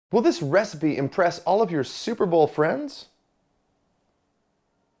Will this recipe impress all of your Super Bowl friends?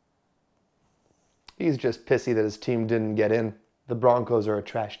 He's just pissy that his team didn't get in. The Broncos are a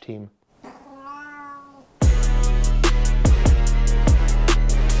trash team.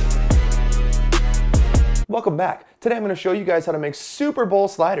 Welcome back. Today I'm going to show you guys how to make Super Bowl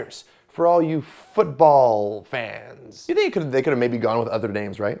sliders for all you football fans. You think they could have maybe gone with other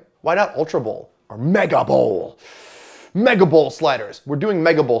names, right? Why not Ultra Bowl or Mega Bowl? Mega Bowl sliders. We're doing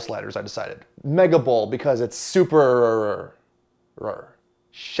Mega Bowl sliders, I decided. Mega Bowl because it's super...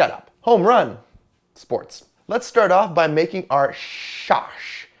 Shut up. Home run. Sports. Let's start off by making our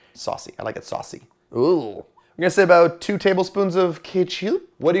shosh. Saucy. I like it saucy. Ooh. We're gonna say about 2 tablespoons of ketchup.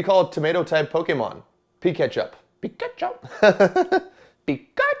 What do you call a tomato type Pokemon? Ketchup. Ketchup.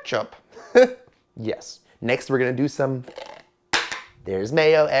 Ketchup. Yes. Next we're gonna do some... There's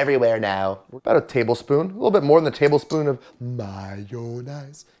mayo everywhere now. About a tablespoon, a little bit more than a tablespoon of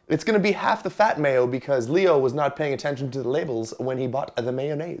mayonnaise. It's gonna be half the fat mayo because Leo was not paying attention to the labels when he bought the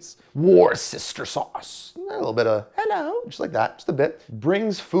mayonnaise. Worcester sauce. A little bit of, hello, just like that, just a bit.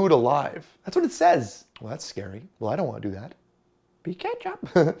 Brings food alive. That's what it says. Well, that's scary. Well, I don't wanna do that. Be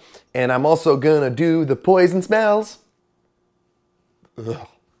ketchup. And I'm also gonna do the poison smells. Ugh.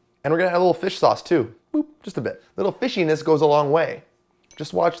 And we're gonna add a little fish sauce too. Boop, just a bit. Little fishiness goes a long way.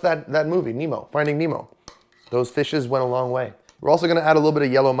 Just watch that movie, Nemo, Finding Nemo. Those fishes went a long way. We're also gonna add a little bit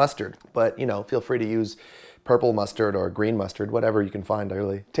of yellow mustard, but you know, feel free to use purple mustard or green mustard, whatever you can find,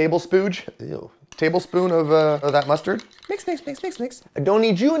 really. Tablespoon of that mustard. Mix, mix, mix, mix, mix. I don't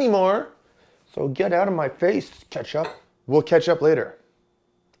need you anymore, so get out of my face, ketchup. We'll catch up later.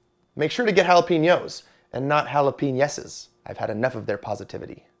 Make sure to get jalapenos and not jalapeñeses. I've had enough of their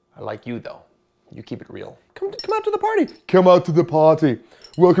positivity. I like you though. You keep it real. Come out to the party. Come out to the party.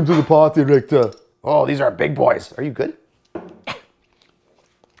 Welcome to the party, Richter. Oh, these are big boys. Are you good?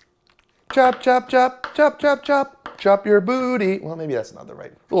 Chop, chop, chop, chop, chop, chop. Chop your booty. Well, maybe that's not the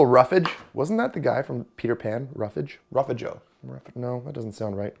right. A little Ruffage. Wasn't that the guy from Peter Pan? Ruffage? Ruffajo. No, that doesn't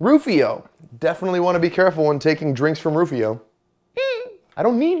sound right. Rufio. Definitely want to be careful when taking drinks from Rufio. I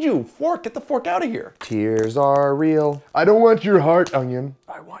don't need you. Fork, get the fork out of here. Tears are real. I don't want your heart, onion.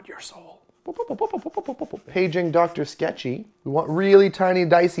 I want your soul. Paging Dr. Sketchy. We want really tiny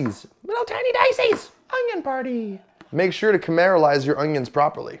dices. Little tiny dices. Onion party. Make sure to caramelize your onions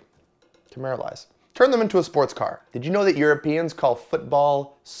properly. Caramelize. Turn them into a sports car. Did you know that Europeans call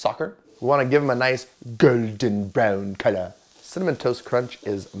football soccer? We want to give them a nice golden brown color. Cinnamon Toast Crunch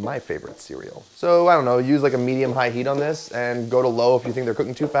is my favorite cereal. So, I don't know, use like a medium-high heat on this and go to low if you think they're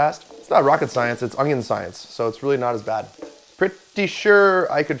cooking too fast. It's not rocket science, it's onion science, so it's really not as bad. Pretty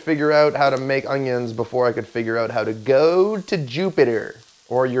sure I could figure out how to make onions before I could figure out how to go to Jupiter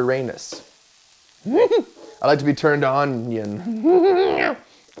or Uranus. I like to be turned onion.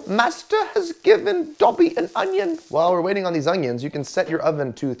 Master has given Dobby an onion. While we're waiting on these onions, you can set your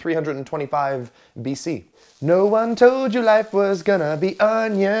oven to 325 BC. No one told you life was gonna be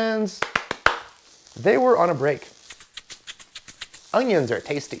onions. They were on a break. Onions are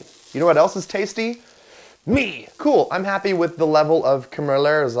tasty. You know what else is tasty? Me. Cool, I'm happy with the level of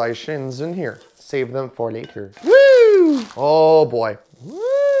caramelizations in here. Save them for later. Woo! Oh boy.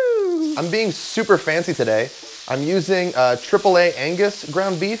 Woo! I'm being super fancy today. I'm using AAA Angus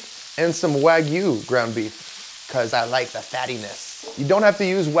ground beef and some Wagyu ground beef because I like the fattiness. You don't have to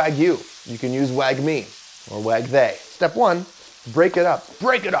use Wagyu. You can use Wag Me or Wag They. Step 1, break it up.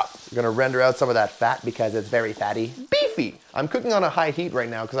 Break it up. You're gonna render out some of that fat because it's very fatty. Beefy. I'm cooking on a high heat right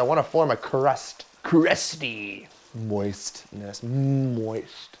now because I want to form a crust. Crusty. Moistness.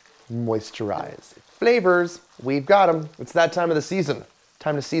 Moist. Moisturize. Flavors. We've got them. It's that time of the season.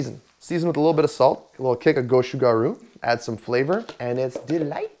 Time to season. Season with a little bit of salt, a little kick of Gochugaru, add some flavor, and it's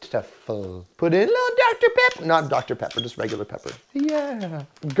delightful. Put in a little Dr. Pepper, not Dr. Pepper, just regular pepper. Yeah.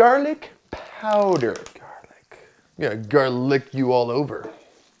 Garlic powder. Garlic. Yeah, garlic you all over.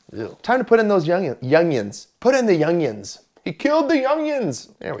 Ew. Time to put in those youngins. Put in the youngins. He killed the youngins.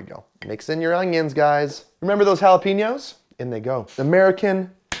 There we go. Mix in your onions, guys. Remember those jalapenos? In they go.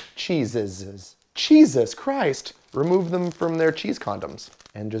 American cheeses. Jesus Christ. Remove them from their cheese condoms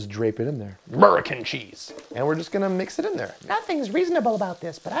and just drape it in there. American cheese. And we're just gonna mix it in there. Nothing's reasonable about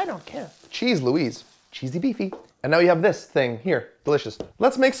this, but I don't care. Cheese Louise. Cheesy beefy. And now you have this thing here. Delicious.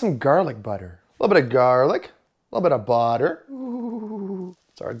 Let's make some garlic butter. A little bit of garlic, a little bit of butter. Ooh.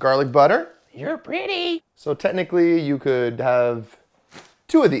 Sorry, garlic butter. You're pretty. So technically you could have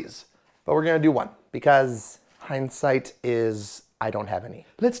 2 of these, but we're gonna do 1 because hindsight is I don't have any.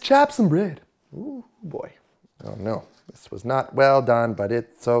 Let's chop some bread. Ooh, boy. Oh no, this was not well done, but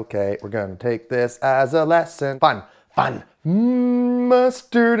it's okay. We're gonna take this as a lesson. Fun Fun.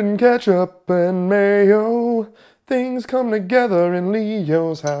 Mustard and ketchup and mayo. Things come together in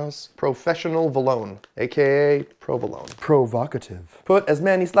Leo's house. Professional Valone, aka provolone. Provocative. Put as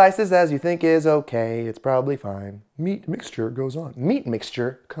many slices as you think is okay. It's probably fine. Meat mixture goes on. Meat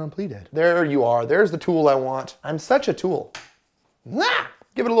mixture completed. There you are. There's the tool I want. I'm such a tool. Ah!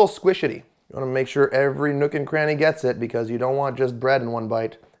 Give it a little squishity. You want to make sure every nook and cranny gets it because you don't want just bread in one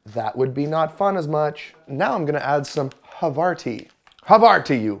bite. That would be not fun as much. Now I'm going to add some havarti.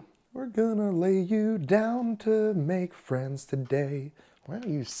 Havarti you. We're gonna lay you down to make friends today. Why are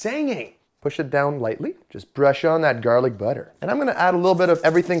you singing? Push it down lightly. Just brush on that garlic butter. And I'm gonna add a little bit of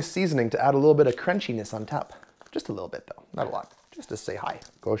everything seasoning to add a little bit of crunchiness on top. Just a little bit though, not a lot. Just to say hi.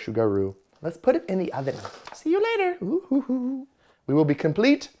 Gochugaru. Let's put it in the oven. See you later. Ooh. We will be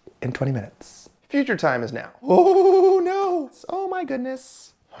complete in 20 minutes. Future time is now. Oh no. Oh my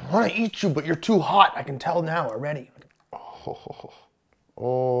goodness. I wanna eat you, but you're too hot. I can tell now already.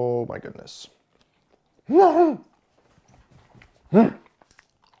 Oh my goodness. It's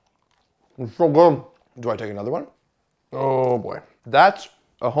so good. Do I take another one? Oh boy. That's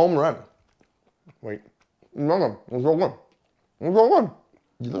a home run. Wait. No, it's so good. It's so good.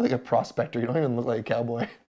 You look like a prospector. You don't even look like a cowboy.